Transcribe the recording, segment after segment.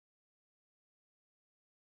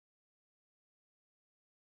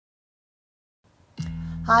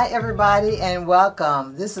Hi everybody and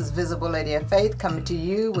welcome. This is Visible Lady of Faith coming to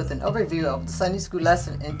you with an overview of the Sunday School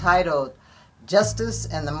lesson entitled Justice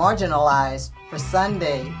and the Marginalized for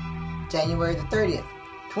Sunday, January the 30th,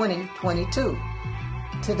 2022.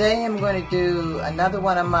 Today I'm going to do another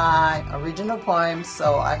one of my original poems,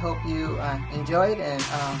 so I hope you enjoy it and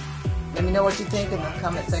let me know what you think in the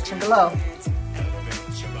comment section below.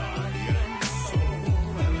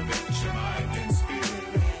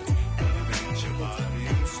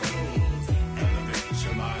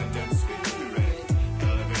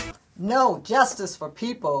 No justice for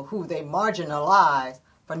people who they marginalize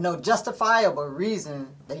for no justifiable reason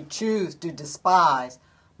they choose to despise,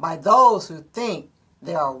 by those who think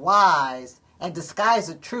they are wise and disguise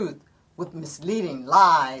the truth with misleading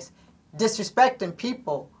lies, disrespecting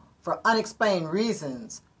people for unexplained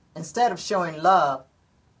reasons instead of showing love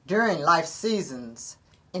during life's seasons,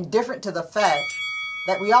 indifferent to the fact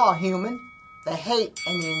that we all human, the hate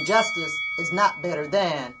and the injustice is not better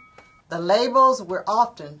than the labels we're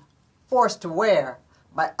often forced to wear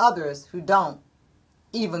by others who don't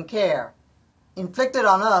even care, inflicted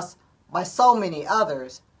on us by so many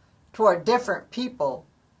others toward different people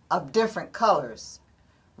of different colors.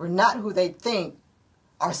 We're not who they think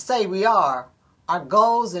or say we are. Our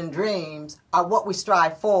goals and dreams are what we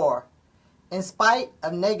strive for, in spite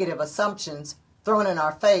of negative assumptions thrown in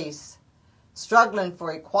our face, struggling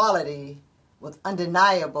for equality with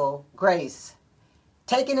undeniable grace,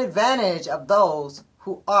 taking advantage of those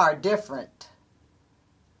who are different,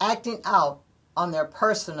 acting out on their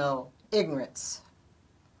personal ignorance.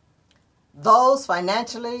 Those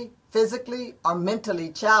financially, physically, or mentally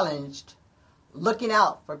challenged, looking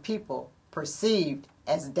out for people perceived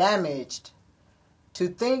as damaged, to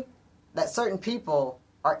think that certain people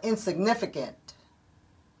are insignificant,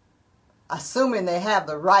 assuming they have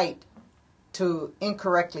the right to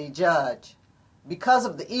incorrectly judge because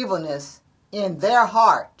of the evilness in their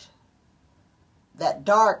heart. That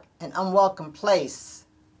dark and unwelcome place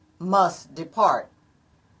must depart,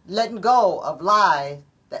 letting go of lies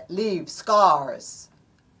that leave scars,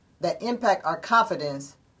 that impact our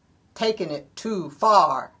confidence, taking it too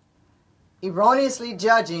far, erroneously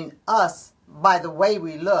judging us by the way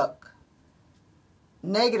we look,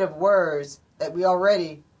 negative words that we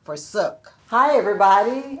already forsook. Hi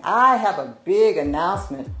everybody, I have a big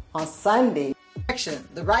announcement on Sunday.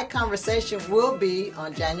 The Right Conversation will be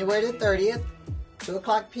on January the 30th, 2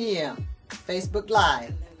 o'clock p.m., Facebook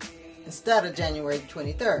Live, instead of January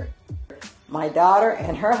 23rd. My daughter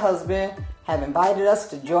and her husband have invited us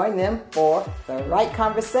to join them for The Right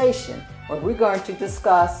Conversation, where we're going to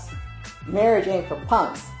discuss Marriage Ain't for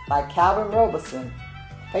Punks by Calvin Robeson.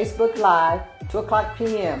 Facebook Live, 2 o'clock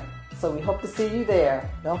p.m., so we hope to see you there.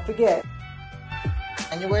 Don't forget,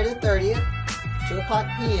 January the 30th, 2 o'clock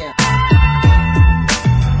p.m.